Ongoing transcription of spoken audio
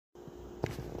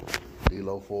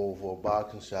D-Lo 404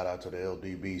 Boxing. Shout out to the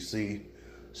LDBC.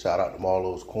 Shout out to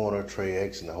Marlowe's Corner, Trey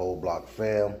X, and the whole block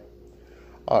fam.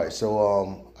 All right,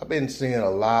 so I've been seeing a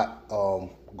lot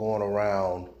going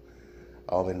around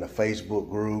in the Facebook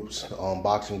groups,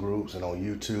 boxing groups, and on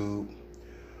YouTube,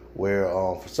 where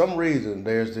for some reason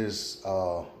there's this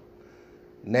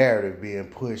narrative being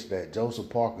pushed that Joseph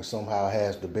Parker somehow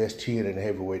has the best chin in the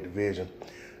heavyweight division.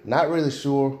 Not really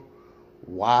sure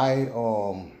why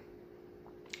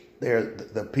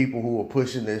the people who are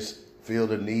pushing this feel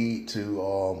the need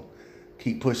to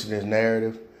keep pushing this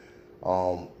narrative,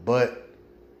 but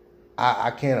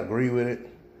I can't agree with it,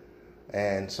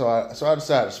 and so I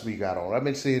decided to speak out on it. I've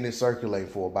been seeing this circulate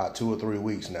for about 2 or 3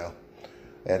 weeks now,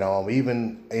 and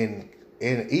even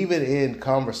in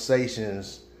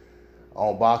conversations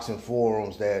on boxing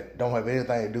forums that don't have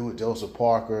anything to do with Joseph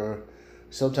Parker.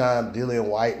 Sometimes Dillian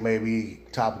Whyte may be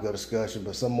topic of discussion,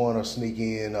 but someone will sneak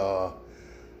in,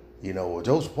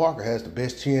 Joseph Parker has the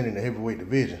best chin in the heavyweight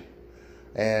division.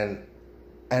 And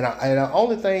the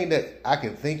only thing that I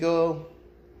can think of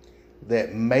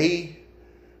that may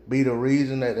be the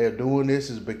reason that they're doing this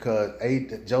is because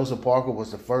Joseph Parker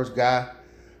was the first guy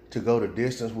to go the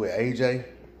distance with AJ,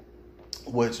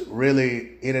 which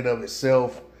really in and of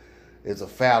itself is a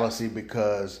fallacy,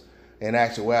 because in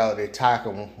actuality,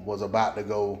 Tycom was about to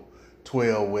go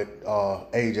 12 with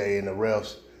AJ, and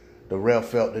the ref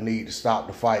felt the need to stop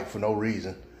the fight for no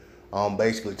reason,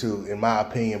 basically to, in my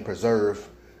opinion, preserve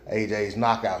AJ's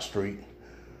knockout streak.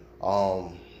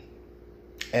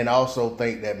 And also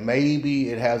think that maybe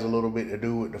it has a little bit to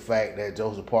do with the fact that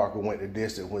Joseph Parker went the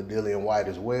distance with Dillian Whyte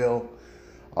as well,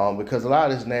 because a lot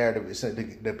of this narrative is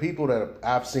the people that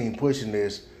I've seen pushing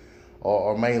this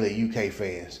are mainly UK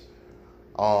fans.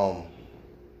 And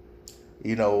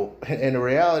the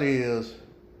reality is,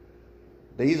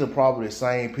 these are probably the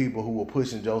same people who were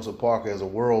pushing Joseph Parker as a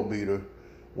world beater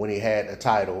when he had the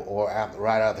title, or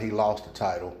right after he lost the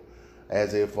title,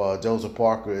 as if Joseph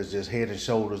Parker is just head and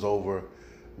shoulders over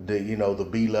the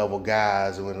B-level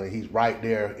guys, when he's right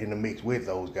there in the mix with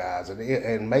those guys,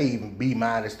 and may even B-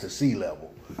 to C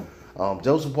level.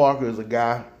 Joseph Parker is a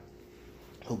guy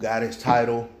who got his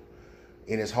title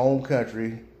in his home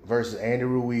country versus Andy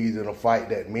Ruiz in a fight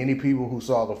that many people who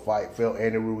saw the fight felt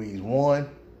Andy Ruiz won.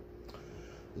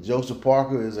 Joseph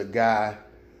Parker is a guy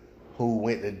who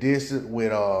went the distance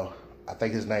with, I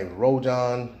think his name is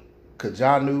Rojan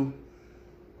Kajanu,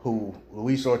 who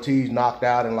Luis Ortiz knocked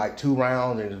out in like 2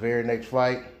 rounds in his very next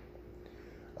fight.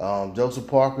 Joseph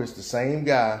Parker is the same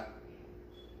guy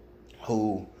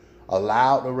who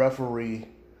allowed the referee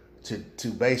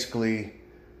to basically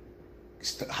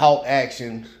halt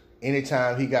action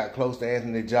anytime he got close to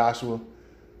Anthony Joshua.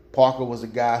 Parker was a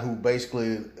guy who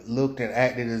basically looked and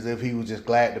acted as if he was just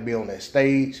glad to be on that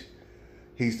stage.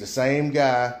 He's the same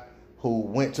guy who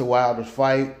went to Wilder's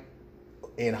fight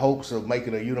in hopes of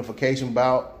making a unification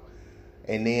bout,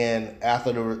 and then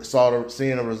after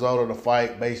seeing the result of the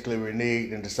fight, basically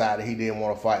reneged and decided he didn't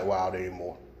want to fight Wilder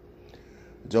anymore.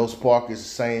 Joseph Parker is the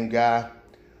same guy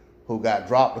who got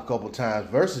dropped a couple times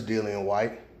versus Dillian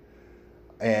Whyte,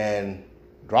 and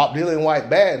dropped Dillian Whyte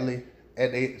badly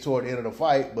toward the end of the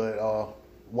fight, but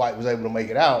Whyte was able to make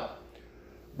it out.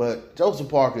 But Joseph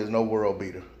Parker is no world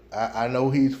beater. I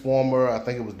know he's former, I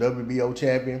think it was WBO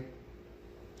champion,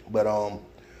 but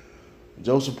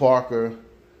Joseph Parker,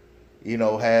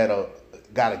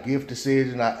 got a gift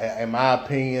decision, in my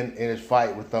opinion, in his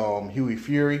fight with Hughie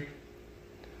Fury.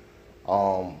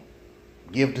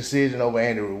 Gift decision over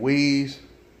Andy Ruiz.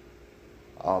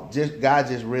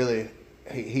 Just really,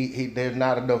 there's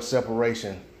not enough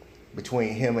separation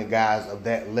between him and guys of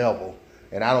that level.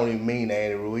 And I don't even mean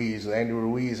Andy Ruiz. Andy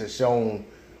Ruiz has shown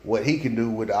what he can do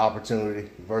with the opportunity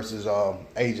versus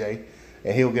AJ,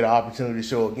 and he'll get an opportunity to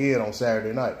show again on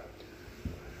Saturday night.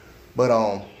 But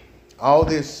all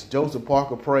this Joseph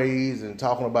Parker praise and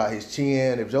talking about his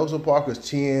chin, if Joseph Parker's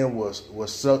chin was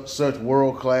such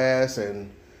world class and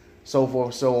so forth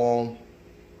and so on,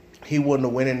 he wouldn't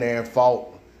have went in there and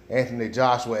fought Anthony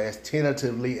Joshua as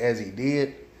tentatively as he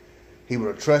did. He would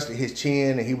have trusted his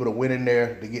chin, and he would have went in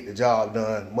there to get the job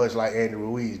done, much like Andy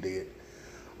Ruiz did,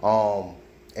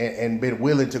 and been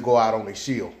willing to go out on his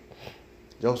shield.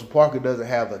 Joseph Parker doesn't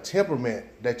have the temperament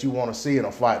that you want to see in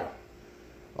a fighter,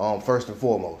 first and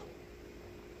foremost.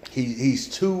 He's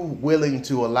too willing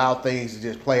to allow things to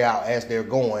just play out as they're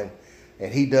going,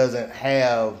 and he doesn't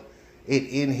have it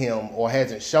in him, or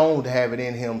hasn't shown to have it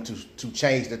in him, to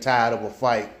change the tide of a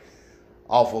fight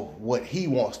off of what he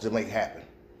wants to make happen.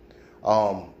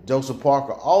 Joseph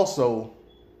Parker also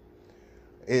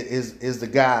is the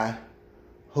guy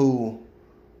who,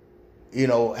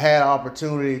 had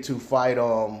opportunity to fight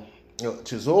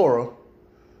Chisora,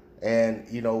 and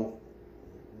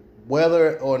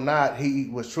whether or not he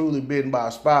was truly bitten by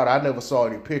a spider, I never saw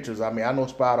any pictures. I mean, I know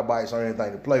spider bites aren't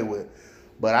anything to play with,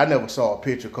 but I never saw a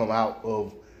picture come out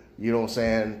of,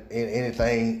 anything.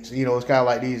 It's kind of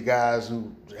like these guys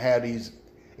who have these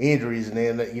injuries, and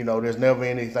then, there's never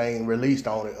anything released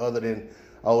on it other than,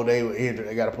 oh, they were injured,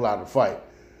 they got to pull out of the fight.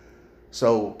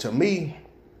 So, to me,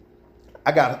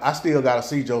 I still got to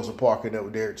see Joseph Parker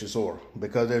with Derek Chisora,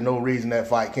 because there's no reason that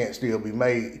fight can't still be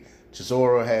made.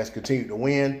 Chisora has continued to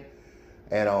win,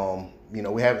 and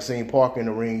we haven't seen Parker in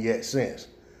the ring yet since.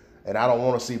 And I don't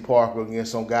want to see Parker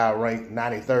against some guy ranked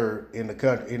 93rd in the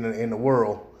country, in the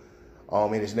world,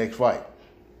 in his next fight.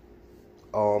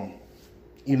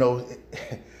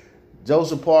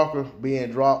 Joseph Parker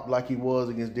being dropped like he was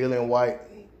against Dillian Whyte,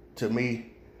 to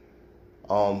me,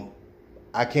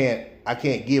 I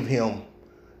can't give him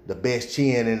the best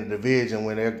chin in the division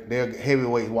when they're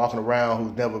heavyweights walking around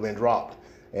who's never been dropped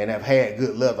and have had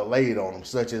good leather laid on them,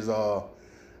 such as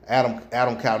Adam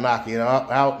Kalnaki.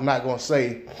 I'm not going to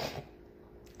say,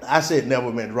 I said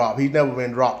never been dropped. He's never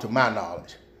been dropped to my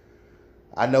knowledge.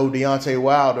 I know Deontay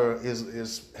Wilder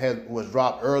was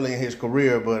dropped early in his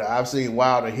career, but I've seen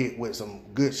Wilder hit with some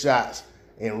good shots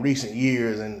in recent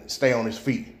years and stay on his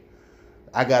feet.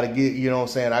 I got to give,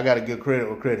 I got to give credit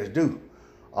where credit's due.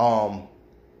 To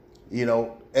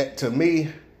me,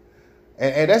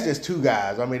 and that's just two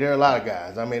guys. I mean, there are a lot of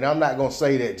guys. I mean, I'm not going to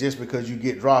say that just because you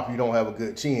get dropped, you don't have a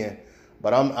good chin,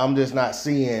 but I'm just not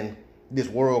seeing this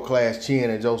world-class chin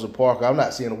in Joseph Parker. I'm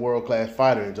not seeing a world-class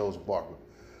fighter in Joseph Parker.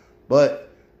 But,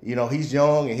 he's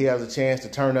young and he has a chance to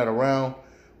turn that around.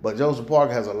 But Joseph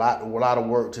Parker has a lot of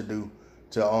work to do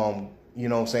to,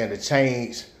 to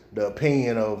change the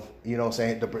opinion of,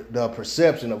 the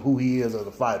perception of who he is as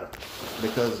a fighter.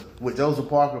 Because with Joseph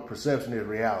Parker, perception is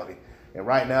reality. And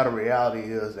right now the reality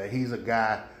is that he's a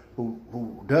guy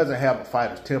who doesn't have a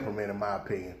fighter's temperament, in my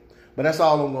opinion. But that's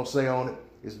all I'm going to say on it.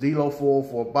 It's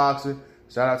Dilo404 Boxing.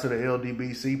 Shout out to the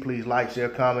LDBC. Please like, share,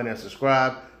 comment, and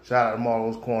subscribe. Shout out to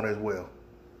Marlo's Corner as well.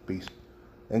 Peace.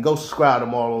 And go subscribe to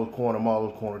Marlo's Corner,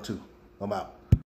 Marlo's Corner 2. I'm out.